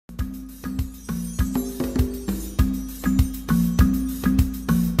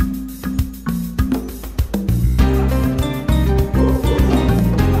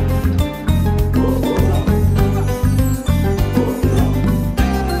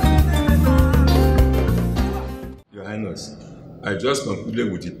I just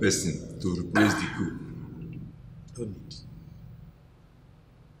concluded with the person to replace the cook. Don't need.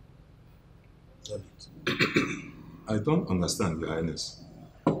 Don't need. I don't understand, Your Highness.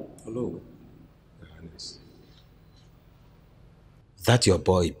 Hello. Your Highness. That your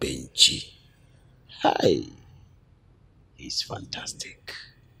boy Benji. Hi. He's fantastic.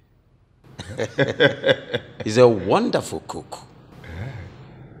 He's a wonderful cook.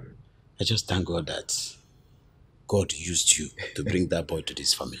 I just thank God that God used you to bring that boy to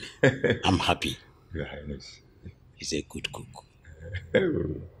this family. I'm happy. Your Highness. He's a good cook.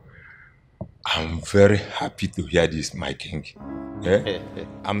 I'm very happy to hear this, my king.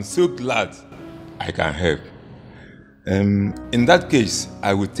 I'm so glad I can help. In that case,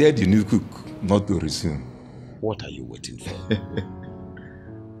 I will tell the new cook not to resume. What are you waiting for?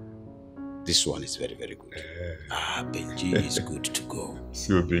 This one is very, very good. Benji is good to go.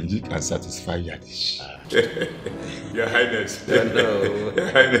 So Benji can satisfy your dish. Your Highness. No.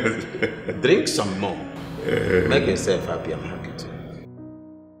 Your Highness. Drink some more. Make yourself happy. I'm happy too.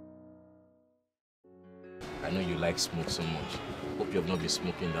 I know you like smoke so much. Hope you have not been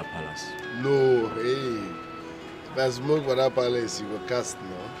smoking in that palace. No, hey. If I smoke for that palace, you will cast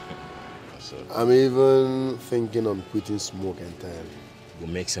now. I'm even thinking on quitting smoke entirely. It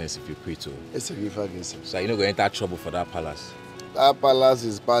will make sense if you quit too. It's a gift against him. So you're not going to enter trouble for that palace? That palace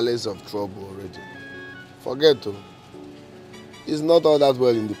is palace of trouble already. Forget to. It's not all that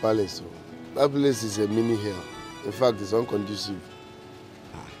well in the palace. So. That place is a mini hell. In fact, it's unconducive.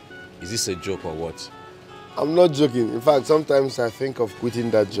 Is this a joke or what? I'm not joking. In fact, sometimes I think of quitting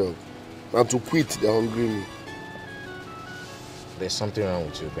that job. And to quit, they hungry me. There's something wrong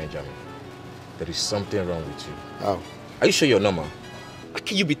with you, Benjamin. There is something wrong with you. How? Are you sure you're normal? How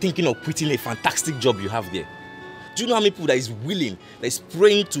can you be thinking of quitting a fantastic job you have there? Do you know how many people that is willing, that is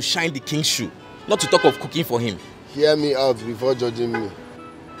praying to shine the king's shoe? Not to talk of cooking for him. Hear me out before judging me.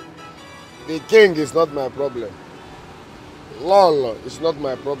 The king is not my problem. Law is not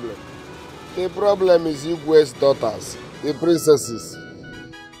my problem. The problem is Igwe's daughters, the princesses.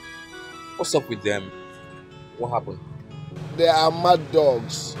 What's up with them? What happened? They are mad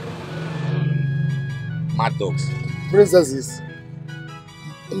dogs. Mad dogs? Princesses.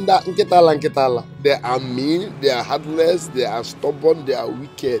 Nketala. They are mean, they are heartless, they are stubborn, they are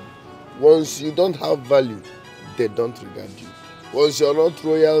wicked. Once you don't have value, they don't regard you. Once you're not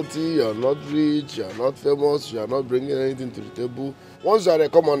royalty, you're not rich, you're not famous, you're not bringing anything to the table. Once you're a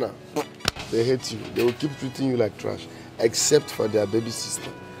commoner, they hate you. They will keep treating you like trash. Except for their baby sister,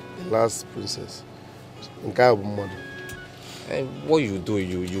 the last princess. And what you do,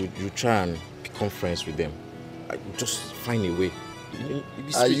 you try and become friends with them. Just find a way.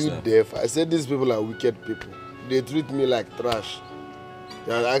 Are you deaf? I said these people are wicked people. They treat me like trash.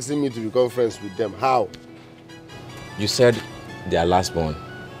 They are asking me to become friends with them. How? You said they are last born.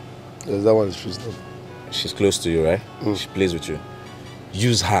 Yes, that one is true. She's close to you, right? She plays with you.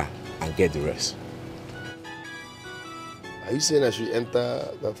 Use her and get the rest. Are you saying I should enter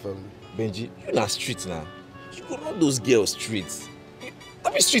that family? Benji, you're not street now. You go run those girls streets.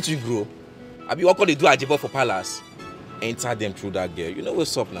 That be street you grow. I be what they do at Ejiofor for palace. Enter them through that girl. You know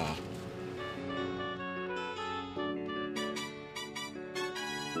what's up now.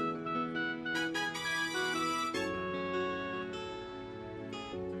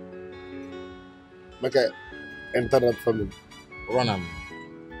 Okay, enter that family. Run them.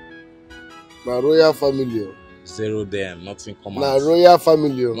 My royal family. Zero them, nothing come out. My royal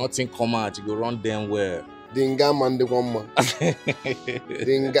family. Nothing come out. You go run them where? Dinga man de kwamba.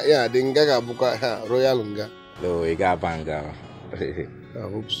 Dinga, yeah, dinga ga buka royal nga. No, you got banga. I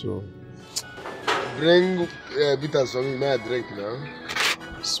hope so. Bring bitters for me, may I drink now?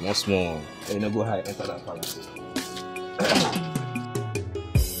 Small. You know, go high, enter that palace.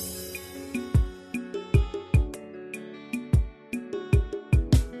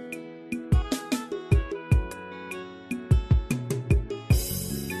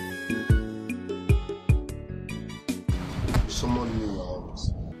 Someone new in your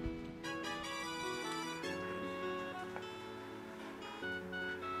house.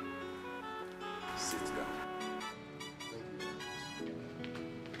 Sit down.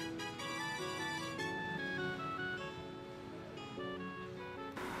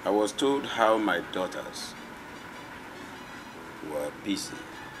 I was told how my daughters were busy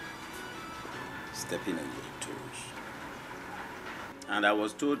stepping on your toes. And I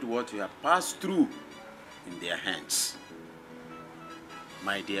was told what you have passed through in their hands.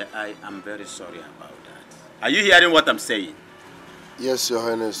 My dear, I am very sorry about that. Are you hearing what I'm saying? Yes, Your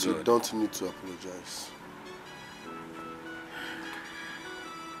Highness, Good. you don't need to apologize.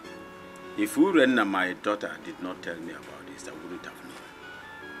 If Urenna, my daughter, did not tell me about this, I wouldn't have known.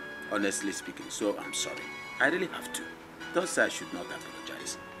 Honestly speaking, so I'm sorry. I really have to. Don't say I should not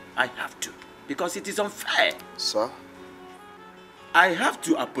apologize. I have to, because it is unfair. Sir? I have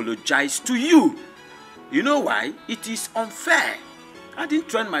to apologize to you. You know why? It is unfair. I didn't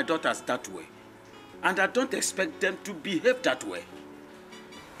train my daughters that way. And I don't expect them to behave that way.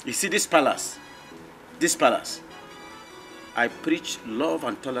 You see this palace, I preach love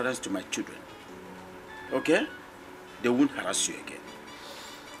and tolerance to my children. Okay? They won't harass you again.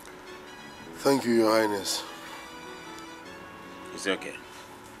 Thank you, Your Highness. It's okay.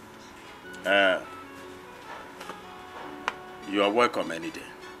 You are welcome any day.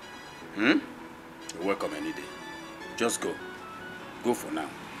 You're welcome any day. Just go. Go for now.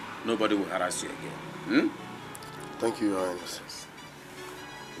 Nobody will harass you again. Thank you, Your Highness.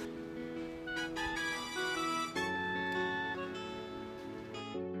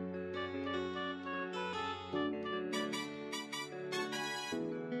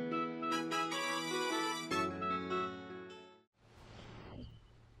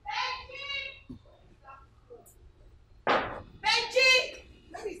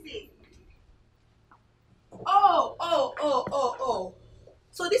 Oh.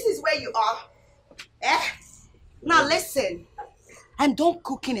 So this is where you are? Eh? Now listen. I'm done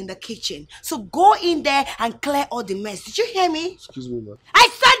cooking in the kitchen. So go in there and clear all the mess. Did you hear me? Excuse me, ma'am. I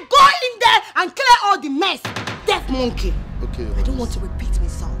said go in there and clear all the mess. Deaf monkey. Okay, I don't want to repeat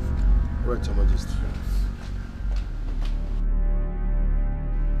myself. Right, Your Majesty.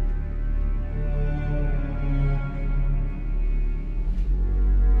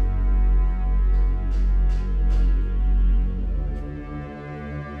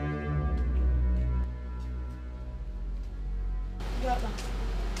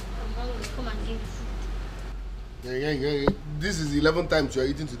 Yeah. This is the 11th time you are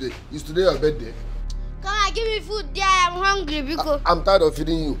eating today. Is today your birthday? Come on, give me food there. I'm hungry because I'm tired of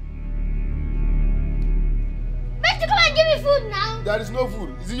feeding you. Mister, come and give me food now. There is no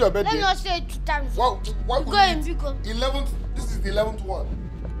food. Is it your birthday? Let me not say it 2 times. Why would Go in, because 11th. This is the 11th one.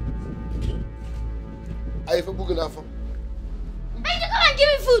 Are you booking that for? Mister, come and give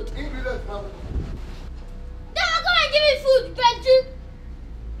me food. Ingredients, ma'am. Dad, come and give me food, Betty.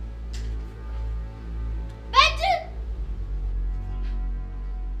 Betty.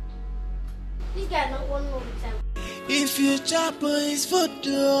 This guy not one more time. If you chop his food,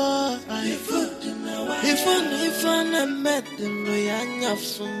 if I met them, no yanya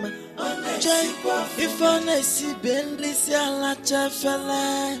from if I see Bentley, Sala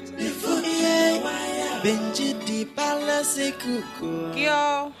Chafala, Benji di Palace cook.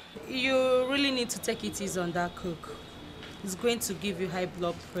 Girl, you really need to take it easy on that cook. It's going to give you high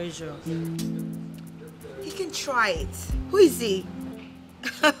blood pressure. He can try it. Who is he?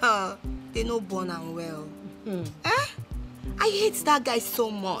 They know born and well. I hate that guy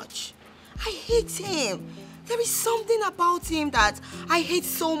so much. I hate him. There is something about him that I hate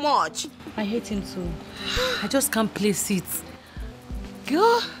so much. I hate him too. I just can't place it.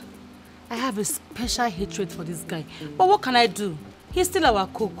 Girl, I have a special hatred for this guy. But what can I do? He's still our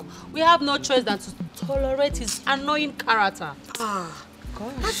cook. We have no choice than to tolerate his annoying character. Gosh.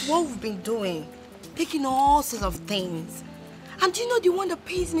 That's what we've been doing. Taking all sorts of things. And do you know the one that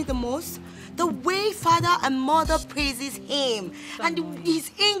pays me the most? The way father and mother praises him. And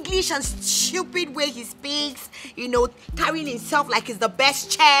his English and stupid way he speaks. You know, carrying himself like he's the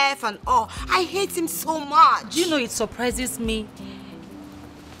best chef and all. I hate him so much. Do you know it surprises me?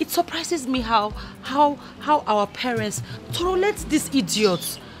 It surprises me how our parents tolerate these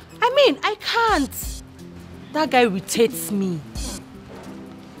idiots. I mean, I can't. That guy irritates me.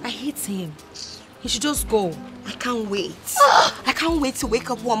 I hate him. He should just go. I can't wait. I can't wait to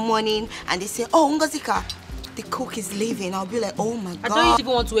wake up one morning and they say, oh, Ngozi, the cook is leaving. I'll be like, oh my God. I don't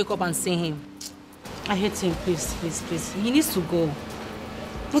even want to wake up and see him. I hate him, please. He needs to go.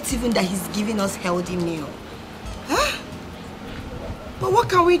 Not even that he's giving us healthy meal. Huh? But what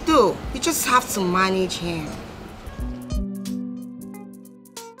can we do? We just have to manage him.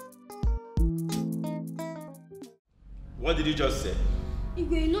 What did you just say?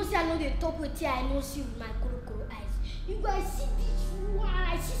 You know, say I know the top with I know see with my cocoa eyes. You guys see this one,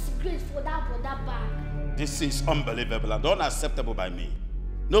 I see cigarettes for that bag. This is unbelievable and unacceptable by me.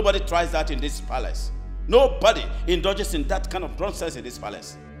 Nobody tries that in this palace. Nobody indulges in that kind of nonsense in this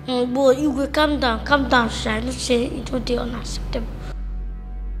palace. Boy, you will calm down, sir. I don't say it would be unacceptable.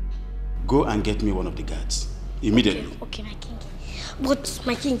 Go and get me one of the guards immediately. Okay, my king. But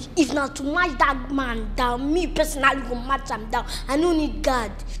my king, if not to match that man down, me personally will match him down. I don't need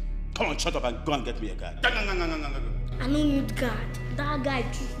guard. Come on, shut up and go and get me a guard. I don't need guard. That guy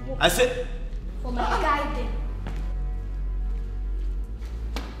too smoke. I said... For my guy then.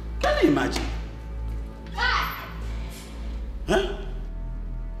 Can you imagine? Huh?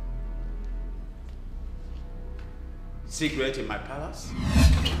 Cigarette in my palace?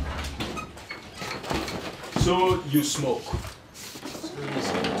 So you smoke?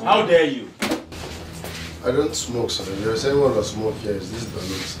 How dare you? I don't smoke, sir. If there's anyone that smoke here, is this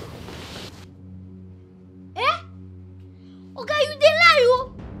balloon, sir? Eh? Okay, you dey lie,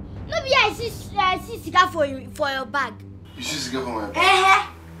 yo. No be I see cigar for your bag. You see cigar for my bag?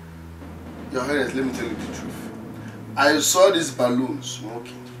 Your Highness, let me tell you the truth. I saw this balloon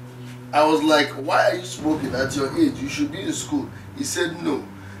smoking. I was like, why are you smoking at your age? You should be in school. He said no.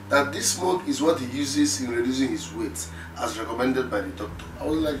 That this smoke is what he uses in reducing his weight, as recommended by the doctor. I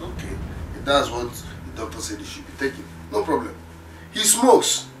was like, okay, if that's what the doctor said he should be taking, no problem. He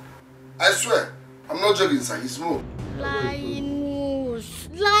smokes. I swear. I'm not joking, sir. He smokes. Linus,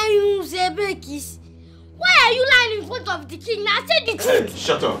 Ebekis. Why are you lying in front of the king? Now say the truth.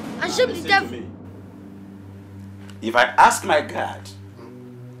 Shut up. And shame the devil. If I ask my guard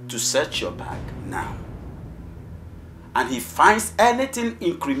to search your bag now, and he finds anything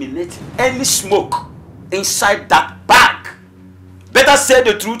incriminating, any smoke inside that bag, better say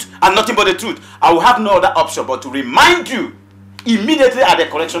the truth and nothing but the truth. I will have no other option but to remind you immediately at the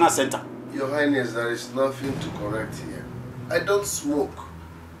correctional center. Your Highness, there is nothing to correct here. I don't smoke.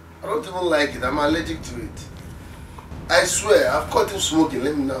 I don't even like it. I'm allergic to it. I swear, I've caught him smoking.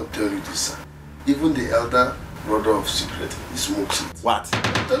 Let me now tell you this, sir. Even the elder brother of secret, he smokes it. What?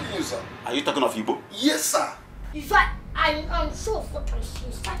 I'm telling you, sir. Are you talking of Igbo? Yes, sir. In fact, I'm so what I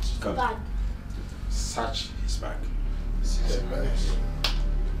see. Search his bag. Search his bag. This is your bag.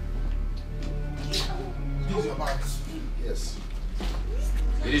 This is your bag. Yes.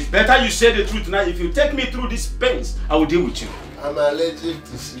 It is better you say the truth now. If you take me through these pains, I will deal with you. I'm allergic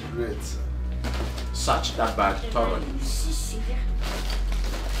to cigarettes, sir. Search that bag thoroughly. See cigar.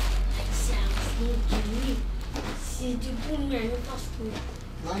 See I'm smoking. See the boom and not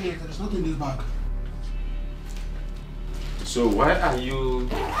smoke. There is nothing in this bag. So why are you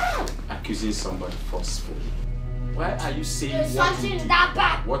accusing somebody forcefully? Why are you saying There's something in that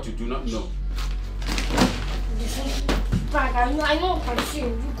bag. what you do not know? This bag, I know what I'm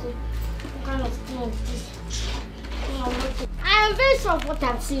saying. What kind of thing is this? I am very sure of what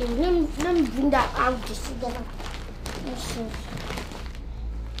I'm saying. Let me bring that out to see that.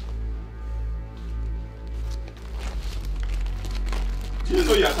 Do you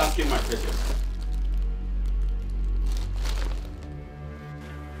know you're asking my question?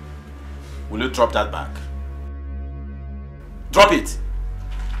 Will you drop that bag? Drop it!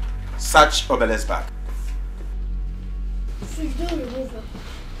 Search Obele's bag. So you don't remove her.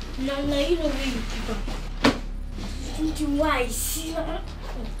 Now you know where you keep her. Thinking why I see her.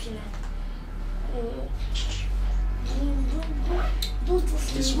 Okay.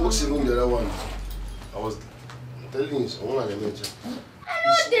 He smokes even the other one. I was telling you, someone I mentioned.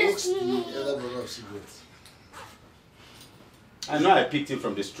 He smokes the other brother of cigarettes. I know I picked him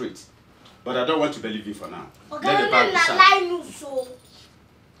from the street, but I don't want to believe you for now. Okay, Let the bag be searched.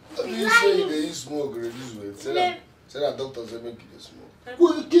 How do you say they use smoke reduce weight? Say that doctors say make you smoke.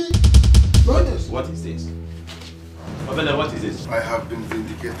 What is this? Obele, what is this? I have been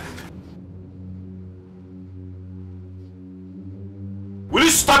vindicated. Will you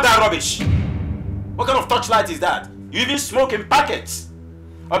stop that rubbish? What kind of torchlight is that? You even smoke in packets.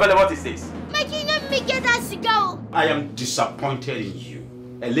 Obele, what is this? Making me get that cigar. I am disappointed in you.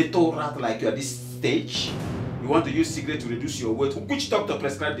 A little rat like you at this stage. You want to use cigarette to reduce your weight. Which doctor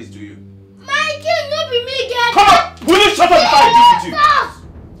prescribed this to you? My king, not be me get. Come on! Will you shut up before I deal with you?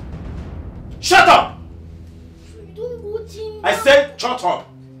 Shut up! I said shut up.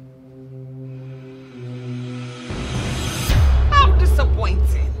 How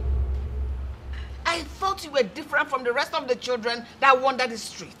disappointing. I thought you were different from the rest of the children that wander the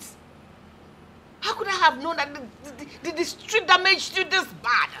streets. How could I have known that the street damaged you this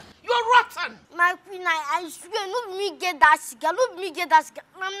bad? You're rotten. My queen, I swear, no me get that cigar. No me get that cigar.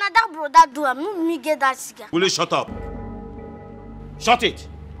 I'm not that brother do. No me get that cigar. Will you shut up? Shut it.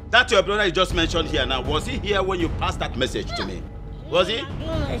 That your brother you just mentioned here now, was he here when you passed that message to me? Was he?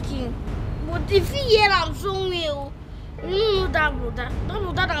 No, my king. But if he hear I'm somewhere, you know that brother. That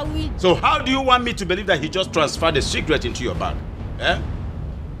brother that we. So how do you want me to believe that he just transferred the secret into your bag? Eh?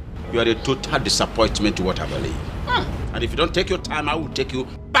 You are a total disappointment to what I believe. And if you don't take your time, I will take you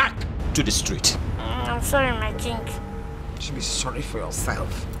back to the street. I'm sorry, my king. You should be sorry for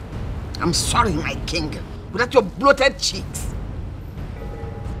yourself. I'm sorry, my king. Without your bloated cheeks.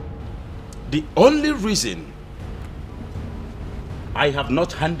 The only reason I have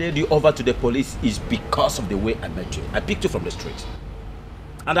not handed you over to the police is because of the way I met you. I picked you from the street.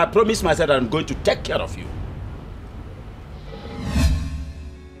 And I promised myself that I'm going to take care of you.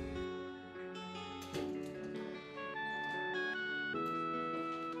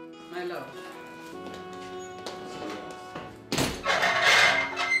 My love.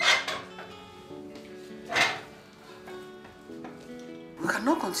 We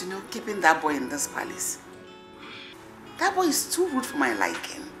cannot continue keeping that boy in this palace. That boy is too rude for my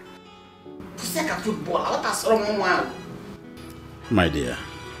liking. My dear,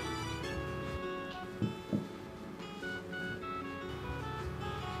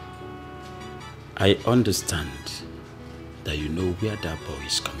 I understand that you know where that boy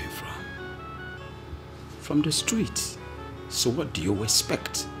is coming from. From the streets. So what do you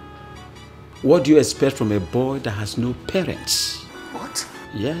expect? What do you expect from a boy that has no parents? What?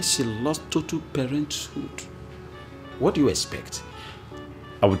 Yes, he lost total parenthood. What do you expect?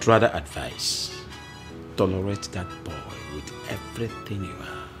 I would rather advise, tolerate that boy with everything you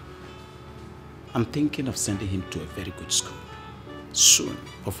are. I'm thinking of sending him to a very good school. Soon,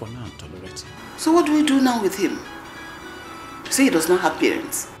 but for now, tolerate him. So what do we do now with him? You say he does not have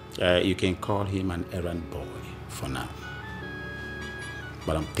parents. You can call him an errand boy for now.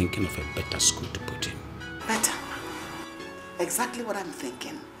 But I'm thinking of a better school to put him. Better? Exactly what I'm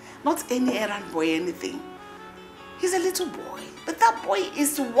thinking. Not any errand boy, anything. He's a little boy, but that boy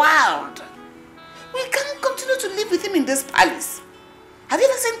is wild. We can't continue to live with him in this palace. Have you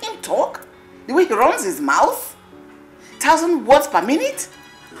ever seen him talk? The way he runs his mouth? 1,000 words per minute?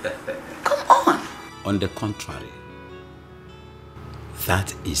 Come on. On the contrary,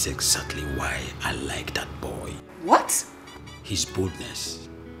 that is exactly why I like that boy. What? His boldness.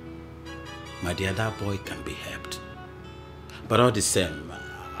 My dear, that boy can be helped. But all the same,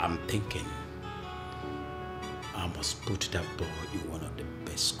 I'm thinking I must put that boy in one of the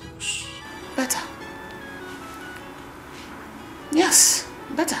best schools. Better. Yes,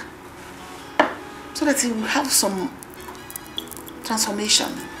 better. So that he will have some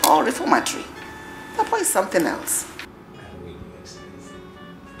transformation or reformatory. That boy is something else.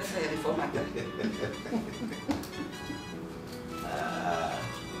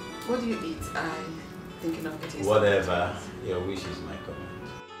 What do you eat? I'm thinking of getting whatever your wish is my command.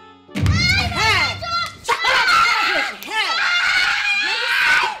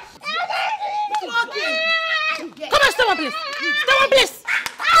 Come on, stop one please. Stop one please.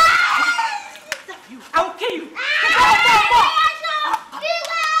 I will kill you.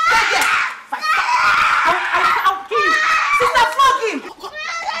 I'll kill you. Sister, flog him.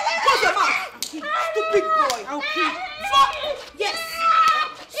 Close your mouth. Stupid boy. I'll kill you. Flog. Yes.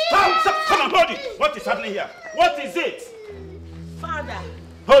 Stop. Come on, hold it. What is happening here? What is it? Father.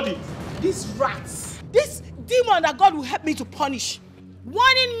 Hold it. These rats. This demon that God will help me to punish.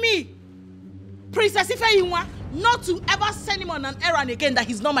 Warning me, Princess Ifeyinwa, not to ever send him on an errand again that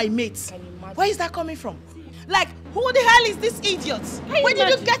he's not my mate. Where is that coming from? Like, who the hell is this idiot? Where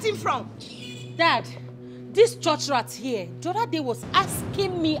did you get him from? Dad, this church rat here, the other day was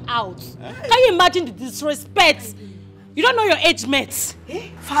asking me out. Can you imagine the disrespect? You don't know your age mates.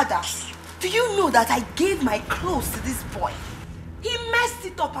 Father, do you know that I gave my clothes to this boy? He messed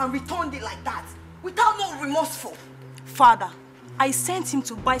it up and returned it like that, without no remorseful. Father, I sent him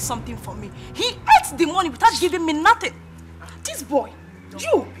to buy something for me. He ate the money without giving me nothing. This boy,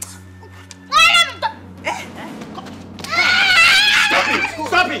 you.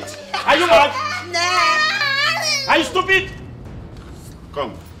 Stop it! Are you what? Are you stupid?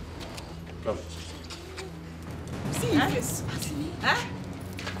 Come. See this?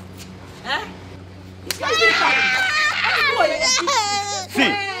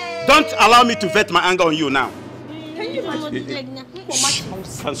 See, don't allow me to vet my anger on you now.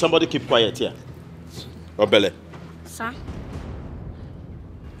 Can somebody keep quiet here? Obele. Sir?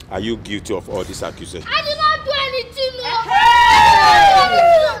 Are you guilty of all these accusations? I did not do anything,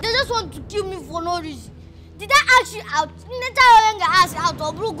 no. They just want to kill me for no reason. Did I ask you out? Can I ask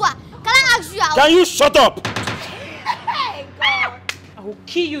you out? Can you shut up? Hey, God. I will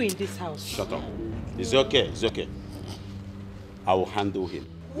kill you in this house. Shut up. It's okay, it's okay. I will handle him.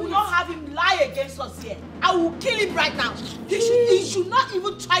 We will not have him lie against us here. I will kill him right now. He should not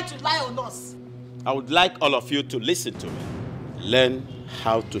even try to lie on us. I would like all of you to listen to me. Learn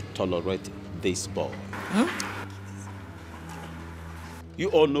how to tolerate this boy. Huh? You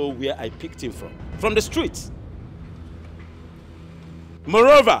all know where I picked him from. From the streets.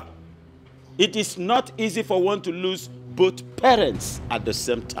 Moreover, it is not easy for one to lose both parents at the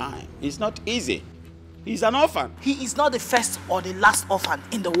same time. It's not easy. He's an orphan. He is not the first or the last orphan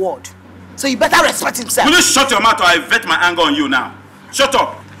in the world. So you better respect himself. Will you shut your mouth or I vet my anger on you now? Shut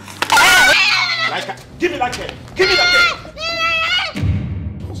up! Give me that cane! Give me that cane!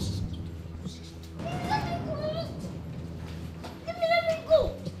 Let me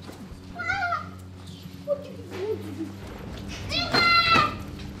go!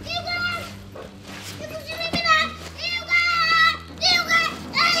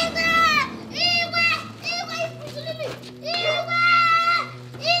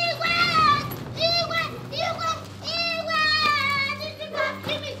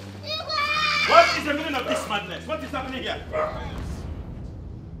 What is the meaning of this madness? What is happening here?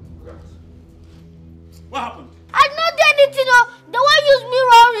 What happened? I don't do anything. The one use me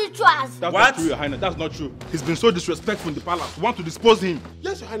wrong rituals. That's What? not true, Your Highness. That's not true. He's been so disrespectful in the palace. We want to dispose him.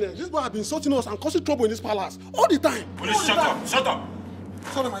 Yes, Your Highness. This boy has been insulting us and causing trouble in this palace all the time. Will you shut up? Shut up!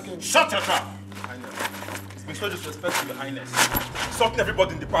 Sorry, my king. Shut your trap! Highness. He's been so disrespectful, Your Highness. Insulting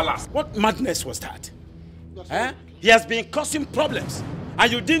everybody in the palace. What madness was that? Eh? He has been causing problems.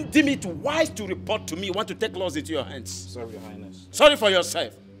 And you didn't deem it wise to report to me. You want to take laws into your hands. Sorry, Your Highness. Sorry for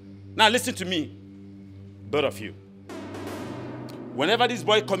yourself. Now listen to me, both of you. Whenever this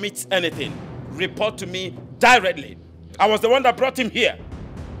boy commits anything, report to me directly. I was the one that brought him here.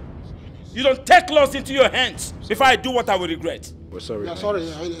 You don't take laws into your hands before I do what I will regret. We're sorry. Yeah, sorry,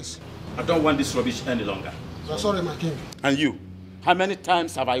 Your Highness. I don't want this rubbish any longer. Yeah, sorry, my king. And you, how many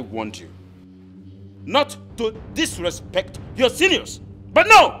times have I warned you? Not to disrespect your seniors. But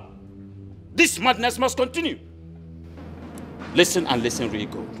no! This madness must continue. Listen and listen really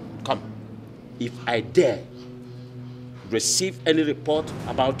good. Come. If I dare receive any report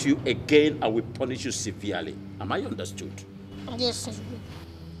about you again, I will punish you severely. Am I understood? Yes, sir.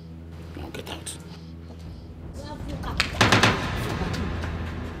 Now get out.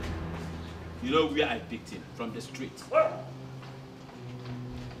 You know where I picked him? From the street.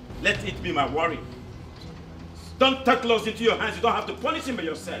 Let it be my worry. Don't take laws into your hands. You don't have to punish him by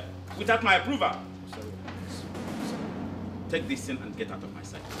yourself without my approval. Sorry. Take this in and get out of my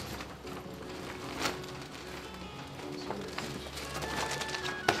sight.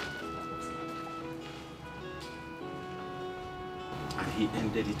 And he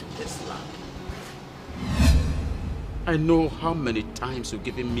ended it with a slap. I know how many times you've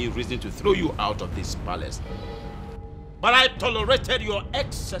given me reason to throw you out of this palace. But I tolerated your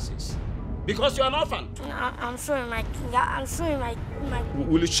excesses because you're an orphan. I'm sorry, my king. I'm sorry, my.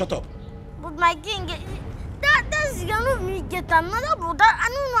 Will you shut up? But my king, that's gonna me get another brother. I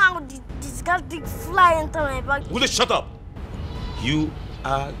don't know how this guy take fly into my back. Will you shut up? You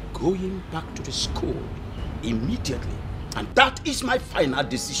are going back to the school immediately. And that is my final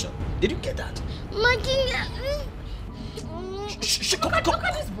decision. Did you get that? My king. Look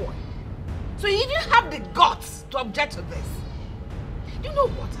at this boy. So you didn't have the guts to object to this. You know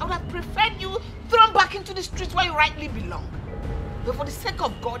what? I would have preferred you thrown back into the streets where you rightly belong. But for the sake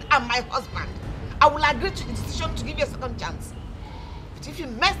of God and my husband, I will agree to the decision to give you a second chance. But if you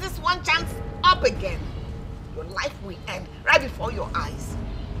mess this one chance up again, your life will end right before your eyes.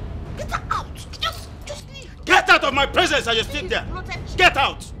 Get out. Just leave. Get out of my presence as you sit there. Get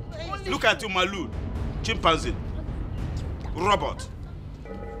out. Look at you, Malu. Chimpanzee. Robot.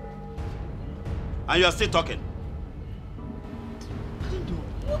 And you are still talking. I don't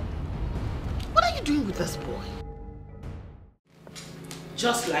know. What are you doing with this boy?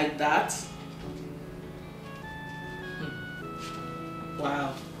 Just like that?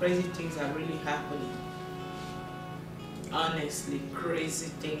 Wow, crazy things are really happening. Honestly, crazy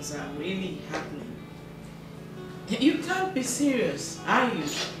things are really happening. You can't be serious, are you?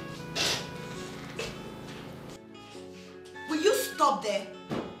 Will you stop there?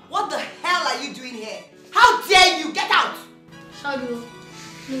 What the hell are you doing here? How dare you? Get out! Sorry,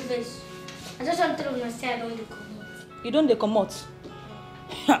 leave this. I just want to tell myself I don't dey comot. You don't dey comot?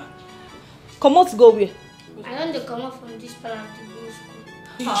 Comot go where? I don't dey comot from this palace to go school.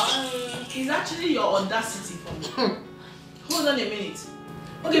 It's actually your audacity for me. Hold on a minute.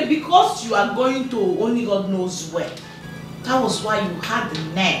 Okay, because you are going to only God knows where. That was why you had the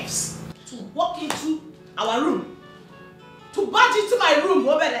nerves to walk into our room. To barge into my room,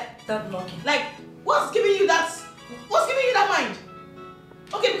 that knocking. Like, what's giving you that mind?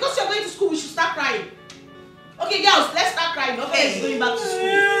 Okay, because you're going to school, we should start crying. Okay, girls, let's start crying. Okay, it's going back to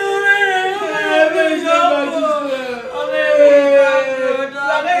school.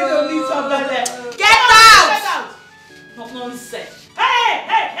 Get out! No nonsense.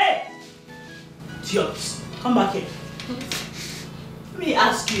 Hey! Idiots, come back here. Let me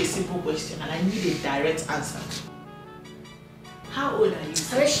ask you a simple question and I need a direct answer. How old are you? What did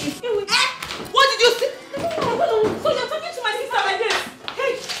So you say? you're talking to my sister like this?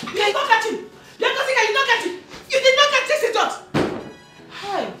 Hey, you did not catch him. You're causing that you did not catch him. You did not catch this idiot.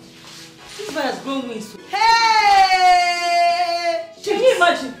 going win. Hey! Can you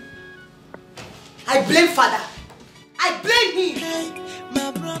imagine? I blame father. I blame him. Hey,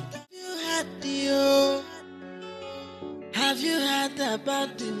 my brother, have you heard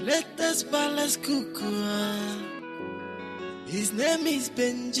about the latest palace cuckoo? His name is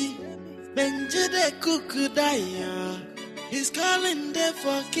Benji. Benji the cuckoo daya. He's calling there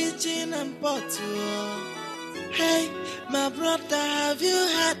for kitchen and pot. Hey, my brother, have you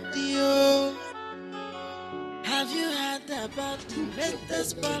heard about the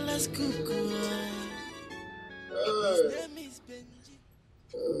latest palace cuckoo? His name is Benji.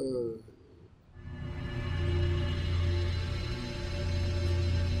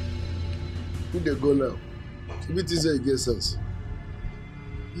 Who they go now? If it is a get sense.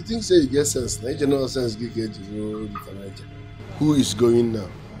 You think say you get sense? National sense get who is going now?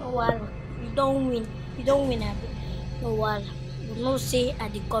 No worry. You don't win. You don't win, Abi. No worry. You no say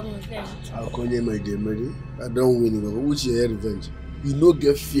at the coming revenge. How come you made them ready? I don't win, but which your revenge? You no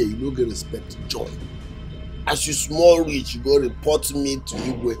get fear, you no get respect, joy. As you small rich, you go report me to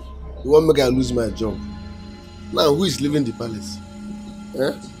Ibekwe. You want me to lose my job. Now who is leaving the palace?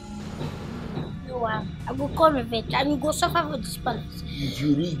 Eh? No worry. I will come revenge and you go suffer for this palace. If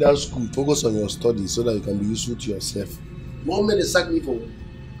you reach that school, focus on your studies so that you can be useful to yourself. You want me to sack me for what?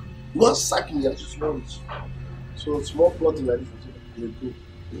 You want to sack me as you small rich. So small plotting like this, you go.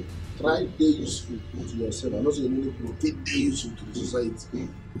 Try to be useful to yourself. And also you need to be useful to the society.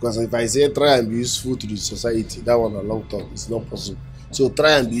 Because if I say try and be useful to the society, that one a long term, it's not possible. So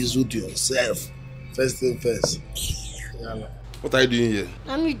try and be useful to yourself. First thing first. Yeah. What are you doing here?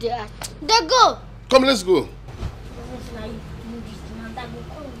 I'm with the act. They go! Come, let's go.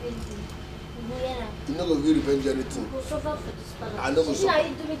 You're not going to revenge anything. I know what's up.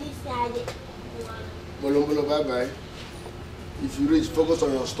 Bolo, bye-bye. If you reach, focus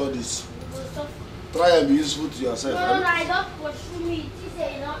on your studies. Try and be useful to yourself. No, I don't pursue me.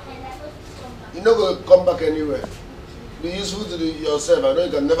 You're not going to come back anywhere. Be useful to yourself. I know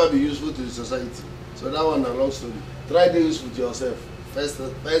you can never be useful to the society. So that one a long story. Try to be useful to yourself. First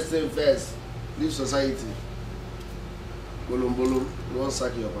thing first. Leave society. Bolum. You won't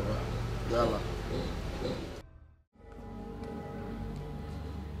sack your papa. Yalla.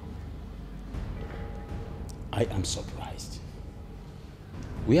 I am surprised.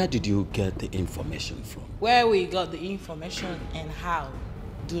 Where did you get the information from? Where we got the information and how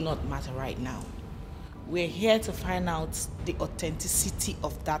do not matter right now. We're here to find out the authenticity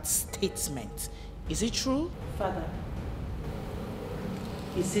of that statement. Is it true? Father,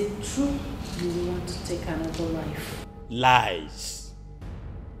 is it true you want to take another life? Lies.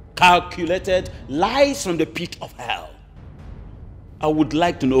 Calculated lies from the pit of hell. I would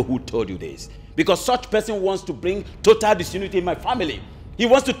like to know who told you this. Because such person wants to bring total disunity in my family. He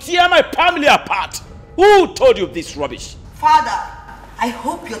wants to tear my family apart. Who told you this rubbish? Father, I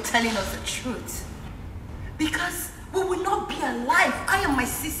hope you're telling us the truth. Because we will not be alive. I and my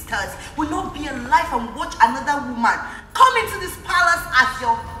sisters will not be alive and watch another woman come into this palace as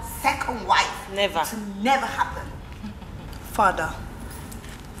your second wife. Never. It will never happen. Father,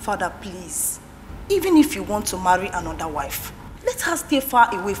 please. Even if you want to marry another wife, let her stay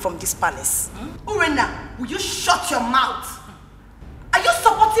far away from this palace. Urena, will you shut your mouth? Are you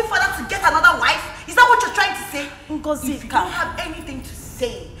supporting father to get another wife? Is that what you're trying to say? Ngozi, if you don't have anything to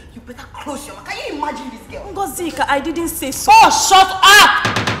say, you better close your mouth. Can you imagine this girl? Ngozi, I didn't say so. Oh, shut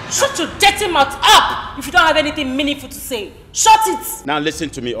up! Shut your dirty mouth up if you don't have anything meaningful to say. Shut it! Now listen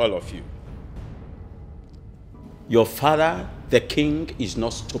to me, all of you. Your father, the king, is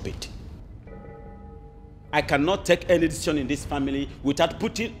not stupid. I cannot take any decision in this family without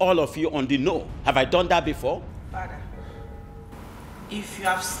putting all of you on the know. Have I done that before? Father, if you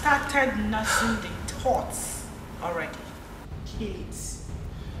have started nursing the thoughts already, kill it.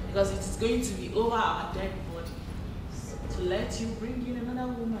 Because it is going to be over our dead body. To let you bring in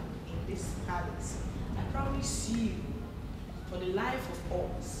another woman in this palace. I promise you, for the life of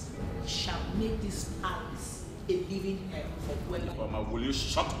us, we shall make this palace a living hell for well. Mama, will you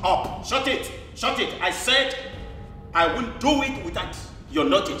shut up? Shut it! Shut it! I said I won't do it without your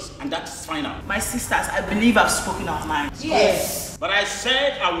notice, and that's final. My sisters, I believe I've spoken our minds. Yes. But I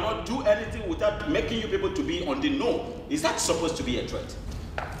said I will not do anything without making you people to be on the know. Is that supposed to be a threat?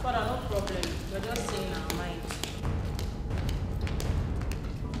 Father, no problem. We're just saying our mind.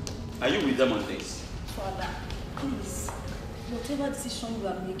 Are you with them on this? Father, please, whatever decision you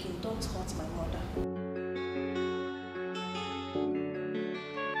are making, don't hurt my mother.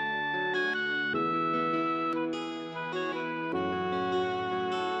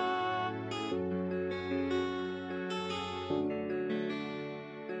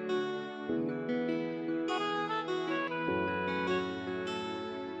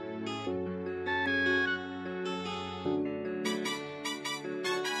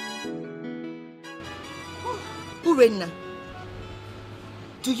 Urena,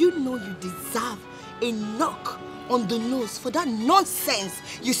 do you know you deserve a knock on the nose for that nonsense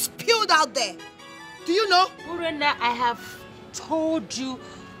you spilled out there? Do you know? Urena, I have told you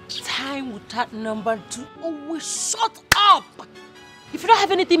time without number to always shut up. If you don't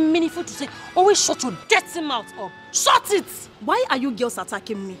have anything meaningful to say, always shut your dirty mouth up. Shut it! Why are you girls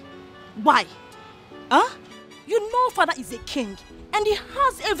attacking me? Why? Huh? You know father is a king and he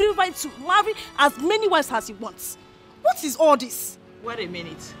has every right to marry as many wives as he wants. What is all this? Wait a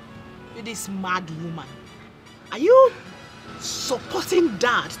minute. You this mad woman. Are you supporting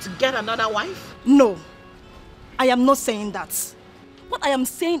dad to get another wife? No. I am not saying that. What I am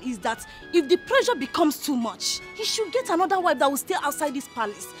saying is that if the pressure becomes too much, he should get another wife that will stay outside this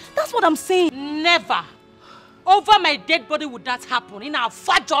palace. That's what I'm saying. Never. Over my dead body would that happen. In our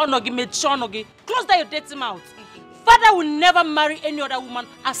Fajonogi, close down your dirty mouth. Father will never marry any other woman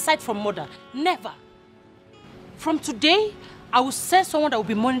aside from mother. Never. From today, I will send someone that will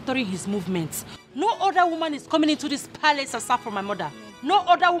be monitoring his movements. No other woman is coming into this palace aside from my mother. No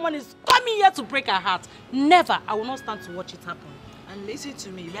other woman is coming here to break her heart. Never. I will not stand to watch it happen. And listen to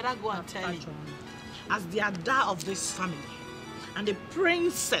me, you better go and tell him. As the Ada of this family and the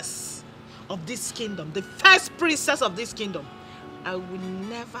princess of this kingdom, the first princess of this kingdom, I will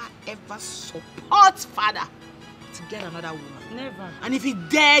never ever support father to get another woman. Never. And if he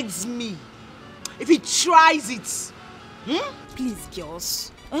dares me, if he tries it, please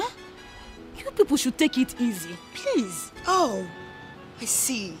girls, you people should take it easy, please. Oh, I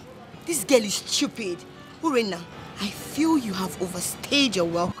see. This girl is stupid. Urena, I feel you have overstayed your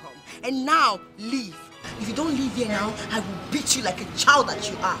welcome. And now, leave. If you don't leave here now, I will beat you like a child that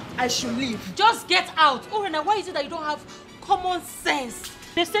you are. I should leave. Just get out. Urena, why is it that you don't have common sense?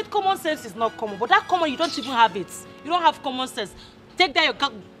 They said common sense is not common, but that common, you don't even have it. You don't have common sense. Take down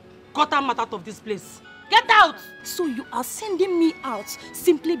your gutter mat out of this place. Get out! So you are sending me out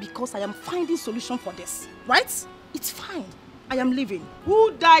simply because I am finding solution for this, right? It's fine. I am leaving.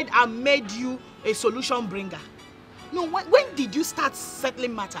 Who died and made you a solution bringer? No, when did you start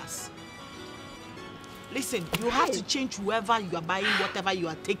settling matters? Listen, you have to change whoever you are buying whatever you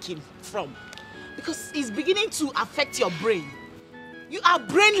are taking from. Because it's beginning to affect your brain. You are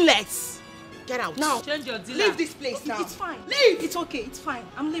brainless. Get out. Now, change your dealer. Leave this place now. It's fine. Leave. It's okay. It's fine.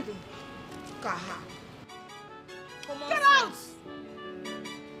 I'm leaving. Get out.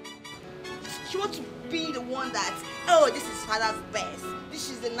 She wants to be the one that, oh, this is father's best. This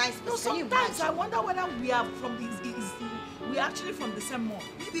is a nice person. No, sometimes I wonder whether we are from we are actually from the same mom.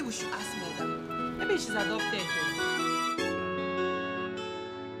 Maybe we should ask mother. Maybe she's adopted.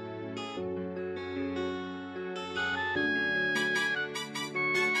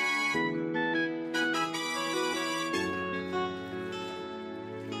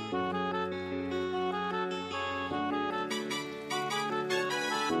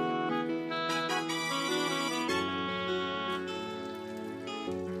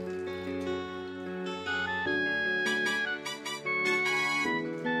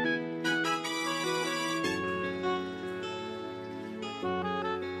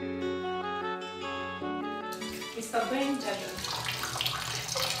 Mr. Benjamin.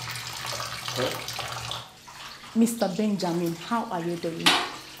 Mr. Benjamin, how are you doing?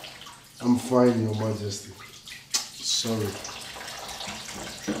 I'm fine, Your Majesty. Sorry.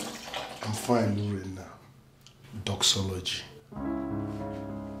 I'm fine doing doxology.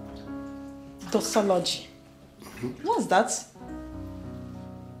 Doxology? What's that?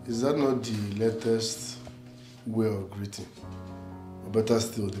 Is that not the latest way of greeting? Or better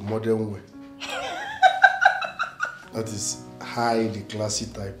still, the modern way? That is high, the classy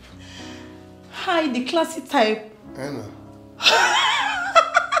type. Hi, the classy type. Anna.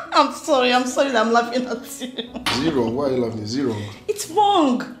 I'm sorry that I'm laughing at you. Zero, why are you laughing? Zero. It's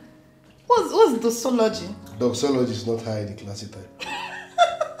wrong. What's doxology? Doxology is not high, the classy type.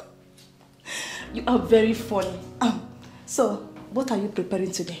 You are very funny. So, what are you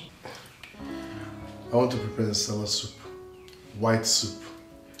preparing today? I want to prepare a salad soup. White soup.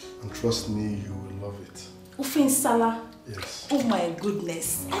 And trust me, you will love it. Ofe Nsala? Yes. Oh my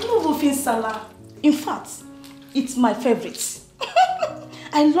goodness. I love Ofe Nsala. In fact, it's my favorite.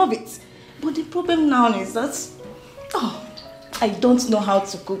 I love it. But the problem now is that I don't know how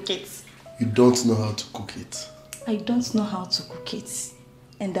to cook it. You don't know how to cook it? I don't know how to cook it.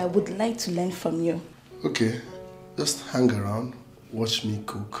 And I would like to learn from you. Okay. Just hang around. Watch me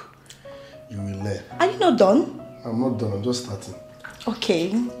cook. You will learn. Are you not done? I'm not done. I'm just starting.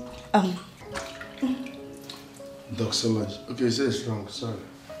 Okay. Doxology. Okay, you say it's wrong. Sorry.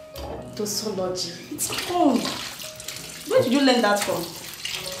 Doxology. It's wrong. Where did you learn that from?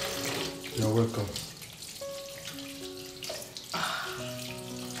 You're welcome.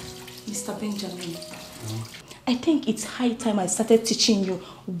 Mr. Benjamin, I think it's high time I started teaching you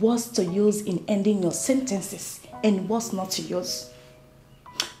words to use in ending your sentences and words not to use.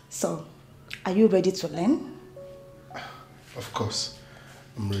 So, are you ready to learn? Of course,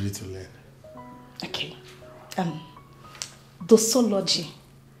 I'm ready to learn. Okay. Dosology.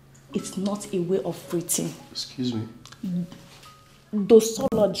 It's not a way of breathing. Excuse me?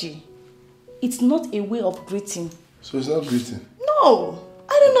 Dosology. It's not a way of greeting. So it's not greeting? No.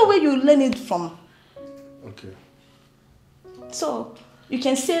 I don't know where you learn it from. Okay. So, you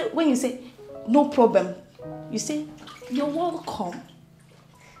can say, when you say, no problem, you say, you're welcome.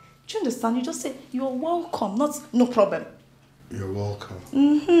 Do you understand? You just say, you're welcome, not no problem. You're welcome.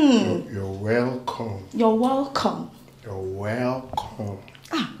 Mm-hmm. You're welcome. You're welcome. You're welcome.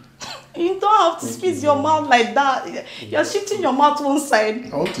 You don't have to squeeze your mouth like that. You're shifting your mouth one side.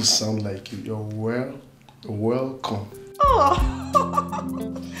 I want to sound like you. You're welcome. Oh,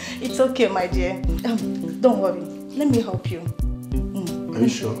 it's okay, my dear. Don't worry. Let me help you. Are you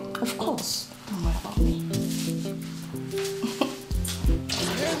sure? Of course. Don't worry about me.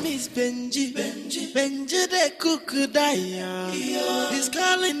 Miss Benji the cook daya. He's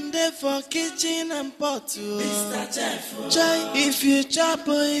calling there for kitchen and pot. Mr. Chef, Chai, if you chop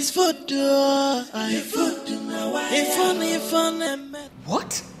his food,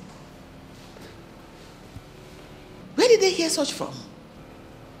 What? Where did they hear such from?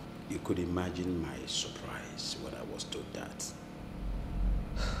 You could imagine my surprise when I was told that.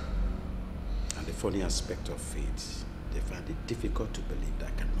 And the funny aspect of it, they find it difficult to believe that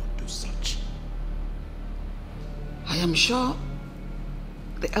I cannot do such. I am sure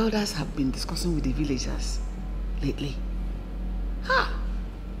the elders have been discussing with the villagers lately. Ha!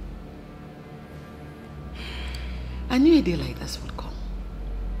 I knew a day like this would come.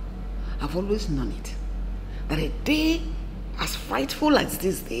 I've always known it. That a day as frightful as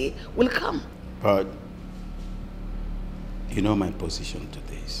this day will come. But you know my position to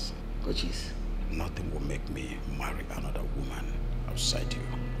this. Which is? Nothing will make me marry another woman outside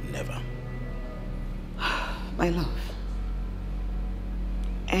you. Never. My love,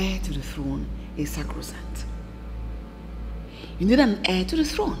 heir to the throne is sacrosanct. You need an heir to the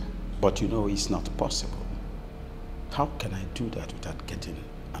throne. But you know it's not possible. How can I do that without getting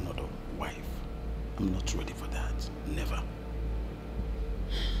another wife? I'm not ready for that. Never.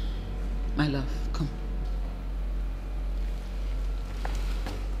 My love, come.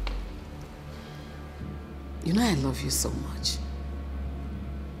 You know I love you so much.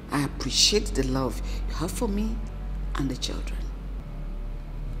 I appreciate the love you have for me and the children.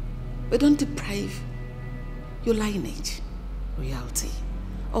 But don't deprive your lineage, royalty,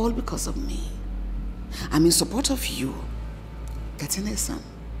 all because of me. I'm in support of you getting a son,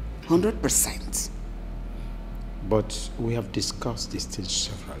 100%. But we have discussed these things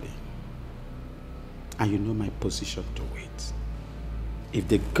severally. And you know my position to it. If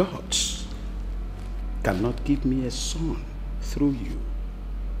the gods cannot give me a son through you,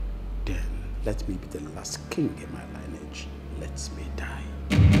 then let me be the last king in my lineage. Let me die.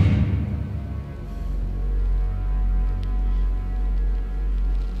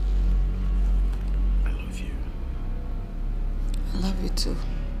 I love you. I love you too.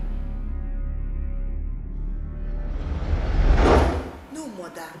 No,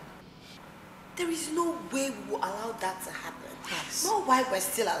 Mother. There is no way we will allow that to happen. Yes. Not while we're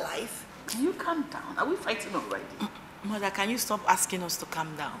still alive. Can you calm down? Are we fighting already? Mother, can you stop asking us to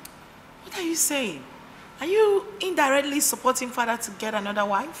calm down? What are you saying? Are you indirectly supporting father to get another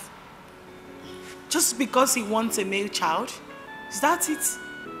wife? Just because he wants a male child? Is that it?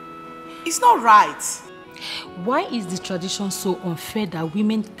 It's not right. Why is the tradition so unfair that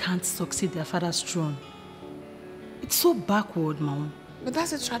women can't succeed their father's throne? It's so backward, Mom. But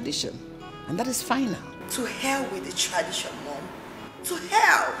that's a tradition, and that is fine now. To hell with the tradition, Mom. To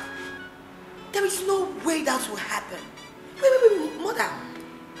hell. There is no way that will happen. Wait, Mother.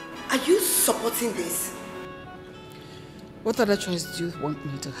 Are you supporting this? What other choice do you want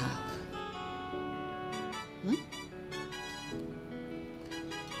me to have?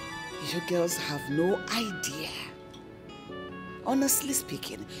 You girls have no idea. Honestly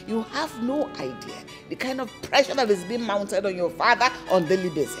speaking, you have no idea the kind of pressure that is being mounted on your father on a daily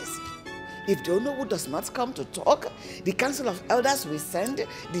basis. If the Nollywood does not come to talk, the council of elders will send,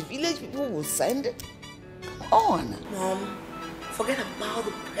 the village people will send. Come on. Mom, forget about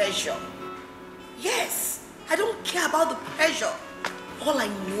the pressure. Yes, I don't care about the pressure. All I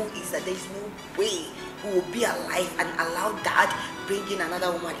know is that there is no way we will be alive and allow Dad bring in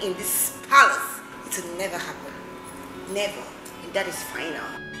another woman in this palace. It will never happen. Never. And that is final.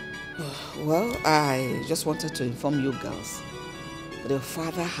 Well, I just wanted to inform you girls the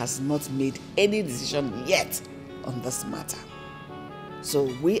father has not made any decision yet on this matter. So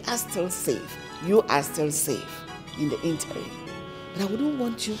we are still safe. You are still safe in the interim. But I wouldn't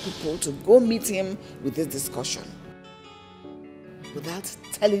want you people to go meet him with this discussion without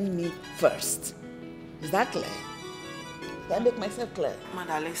telling me first. Is that clear? Did I make myself clear?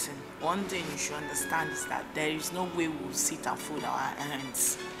 Mother, listen. One thing you should understand is that there is no way we'll sit and fold our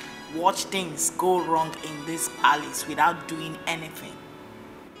hands. Watch things go wrong in this palace without doing anything.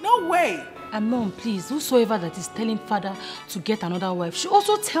 No way. And Mom, please, whosoever that is telling father to get another wife should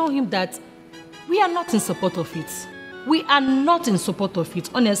also tell him that we are not in support of it. We are not in support of it,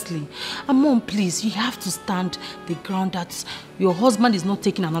 honestly. And Mom, please, you have to stand the ground that your husband is not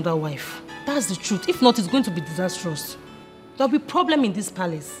taking another wife. That's the truth. If not, it's going to be disastrous. There'll be problem in this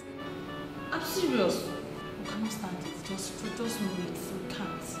palace. I'm serious. We cannot stand it. Just know it. We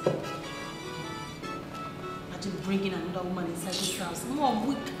can't. Imagine bringing another woman inside this house. Mom,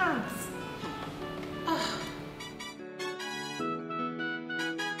 we can't.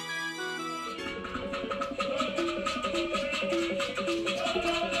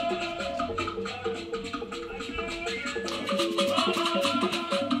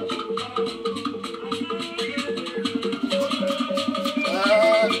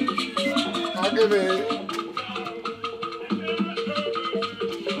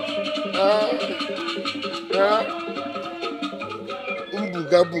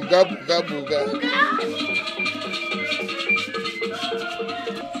 Buga.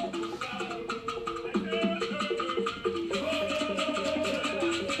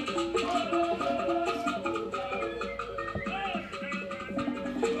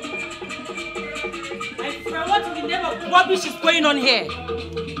 My friend, what in the name of rubbish is going on here?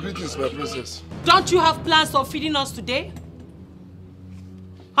 Greetings, my princess. Don't you have plans of feeding us today?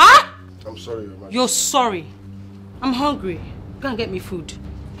 Huh? I'm sorry, Your Majesty. You're sorry. I'm hungry. Go and get me food.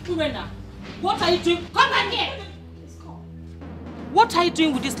 Urena, what are you doing? Come back here! What are you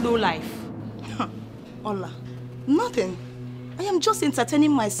doing with this low life? Ola, nothing. I am just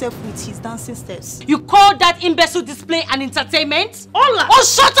entertaining myself with his dancing steps. You call that imbecile display an entertainment? Ola! Oh,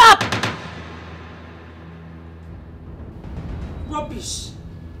 shut up! Rubbish.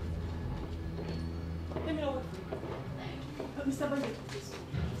 Let me know what. Mr. Bande, please.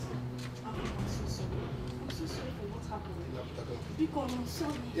 I'm so sorry for what happened. Because I'm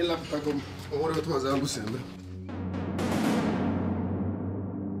sorry.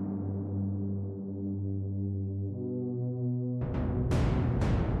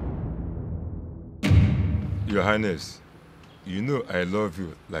 Your Highness, you know I love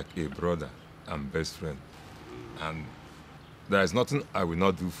you like a brother and best friend. And there is nothing I will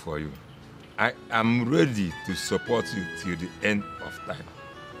not do for you. I am ready to support you till the end of time.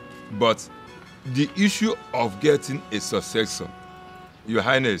 But the issue of getting a successor, Your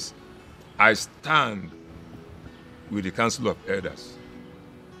Highness, I stand with the Council of Elders.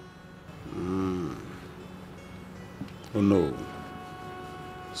 Oh no.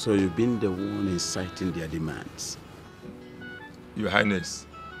 So you've been the one inciting their demands? Your Highness,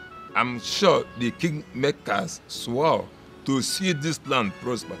 I'm sure the kingmakers swore to see this land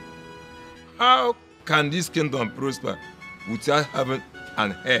prosper. How can this kingdom prosper without having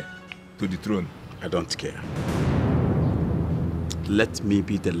an heir to the throne? I don't care. Let me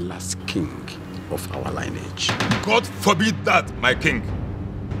be the last king of our lineage. God forbid that, my king.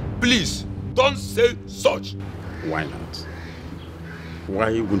 Please, don't say such. Why not?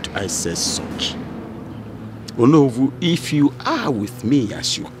 Why wouldn't I say such? Onovu, if you are with me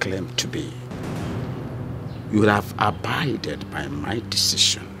as you claim to be, you would have abided by my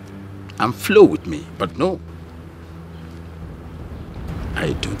decision and flow with me. But no,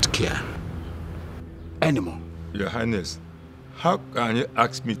 I don't care anymore. Your Highness, how can you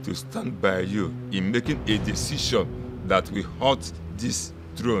ask me to stand by you in making a decision that will hurt this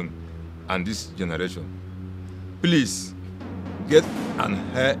throne and this generation? Please, get an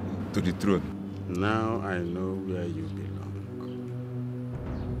heir to the throne. Now I know where you belong.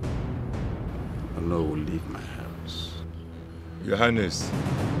 Ono will leave my house. Your Highness,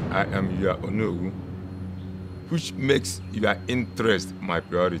 I am your Onowu, which makes your interest my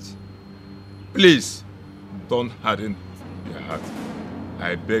priority. Please, don't harden your heart.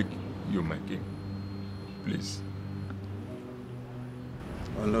 I beg you, my king. Please.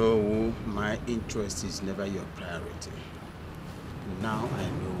 Onowu, my interest is never your priority. Now I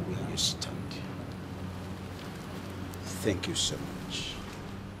know where you stand. Thank you so much.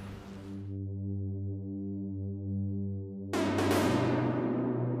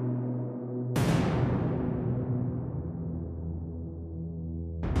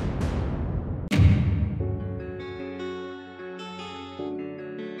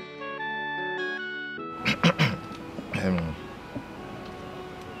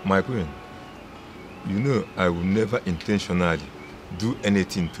 My queen, you know I will never intentionally do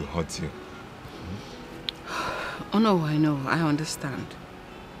anything to hurt you. Oh no, I know, I understand.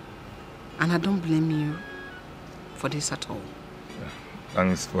 And I don't blame you for this at all.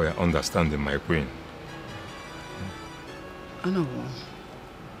 Thanks for your understanding, my queen. I know.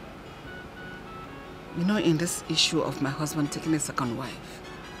 You know, in this issue of my husband taking a second wife,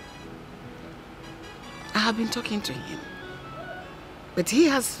 I have been talking to him, but he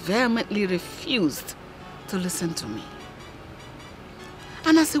has vehemently refused to listen to me.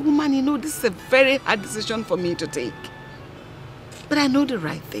 And as a woman, you know, this is a very hard decision for me to take. But I know the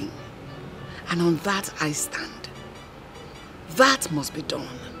right thing. And on that I stand. That must be done.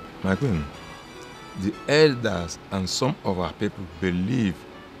 My queen, the elders and some of our people believe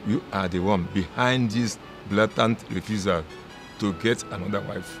you are the one behind this blatant refusal to get another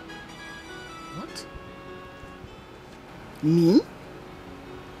wife. What? Me?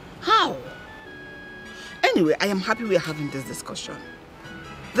 How? Anyway, I am happy we are having this discussion.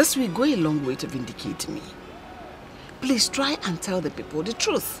 This will go a long way to vindicate me. Please try and tell the people the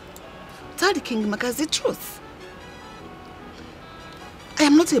truth. Tell the kingmakers the truth. I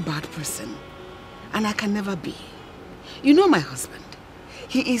am not a bad person, and I can never be. You know my husband.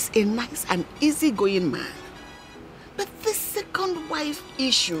 He is a nice and easygoing man. But this second wife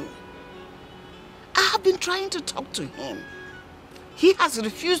issue, I have been trying to talk to him. He has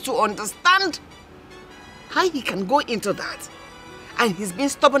refused to understand how he can go into that. And he's been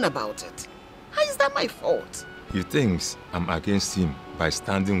stubborn about it. How is that my fault? He thinks I'm against him by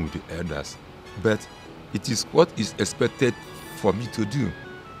standing with the elders. But it is what is expected for me to do.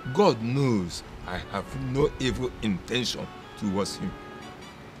 God knows I have no evil intention towards him.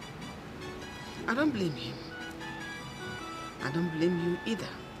 I don't blame him. I don't blame you either.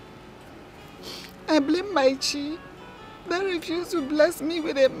 I blame my Chi that refused to bless me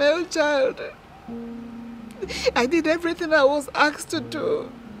with a male child. I did everything I was asked to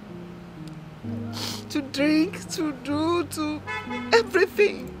do. To drink, to do, to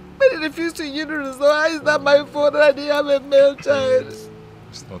everything. But he refused to yield to result. How is that my fault that I didn't have a male child?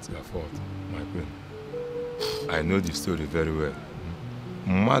 It's not your fault, my queen. I know the story very well.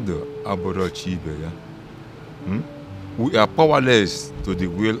 Mado Aborochi Ibe, yeah? We are powerless to the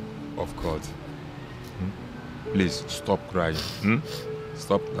will of God. Please stop crying.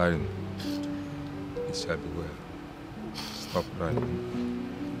 Stop crying. It shall be well. Stop crying.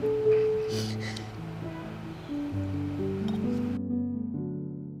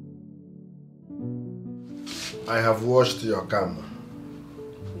 I have washed your camera.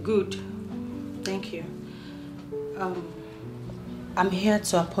 Good. Thank you. I'm here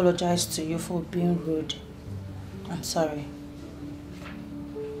to apologize to you for being rude. I'm sorry.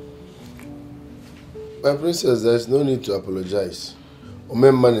 My princess, there is no need to apologize. So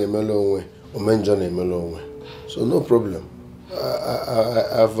no problem.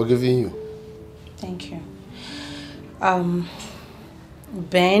 I've forgiven you. Thank you.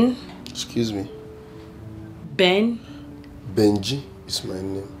 Ben? Excuse me? Ben? Benji is my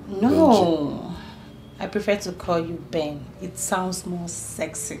name. No. Benji. I prefer to call you Ben. It sounds more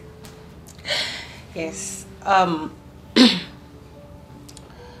sexy. Yes.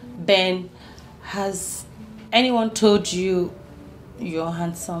 Ben, has anyone told you you're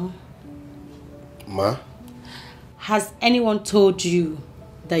handsome? Ma? Has anyone told you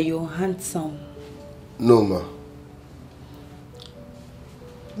that you're handsome? No, Ma.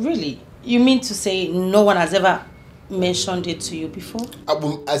 Really? You mean to say no one has ever mentioned it to you before?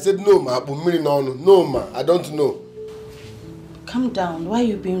 I said no, Ma. No, Ma. I don't know. Calm down. Why are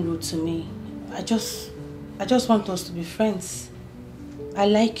you being rude to me? I just want us to be friends. I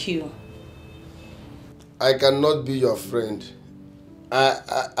like you. I cannot be your friend.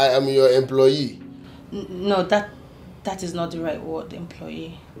 I am your employee. No, that is not the right word,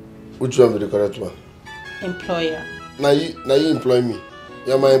 employee. Which one will be the correct one? Employer. Now you employ me.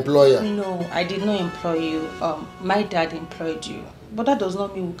 You're my employer. No, I did not employ you. My dad employed you. But that does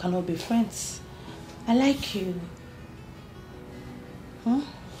not mean we cannot be friends. I like you.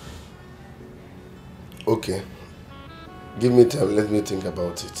 Okay. Give me time, let me think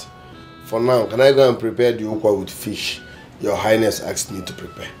about it. For now, can I go and prepare the ukwa with fish Your Highness asked me to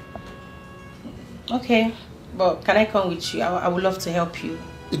prepare? Okay, but can I come with you? I would love to help you.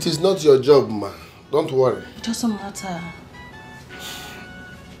 It is not your job, ma. Don't worry. It doesn't matter.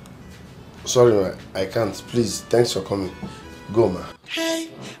 Sorry, ma. I can't. Please, thanks for coming. Go, ma. Hey,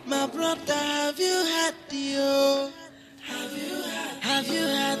 my brother, have you had the Have you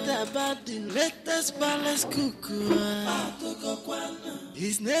heard about the latest palace cuckoo.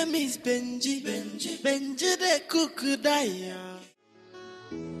 His name is Benji. Benji the cuckoo daya.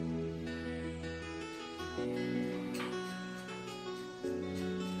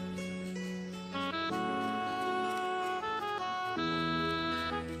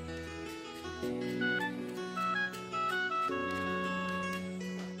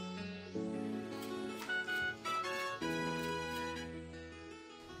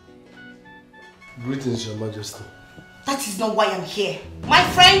 Greetings, Your Majesty. That is not why I'm here. My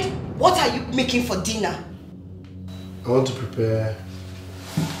friend, what are you making for dinner? I want to prepare...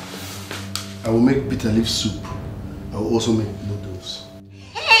 I will make bitter leaf soup. I will also make noodles.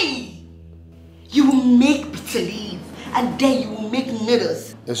 Hey! You will make bitter leaf and then you will make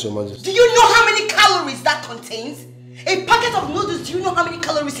noodles. Yes, Your Majesty. Do you know how many calories that contains? A packet of noodles, do you know how many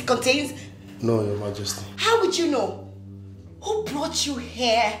calories it contains? No, Your Majesty. How would you know? Who brought you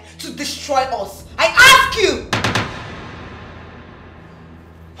here to destroy us? I ask you!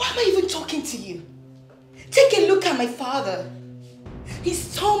 Why am I even talking to you? Take a look at my father.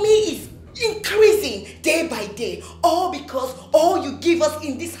 His tummy is increasing day by day. All because all you give us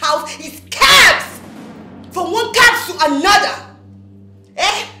in this house is cabs! From one cab to another.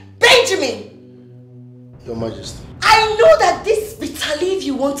 Eh? Benjamin! Your Majesty. I know that this bitter leaf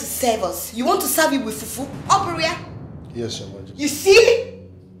you want to serve us. You want to serve it with fufu? Opera? Yes, Your Majesty. You see?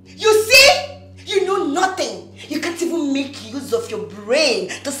 You see? You know nothing. You can't even make use of your brain.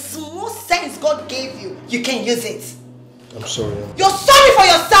 The small sense God gave you, you can use it. I'm sorry. You're sorry for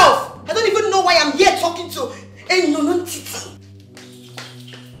yourself. I don't even know why I'm here talking to a non-titi.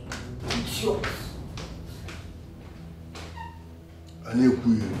 Idiot.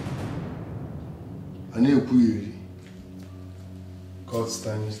 God's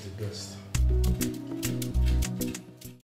time is the best.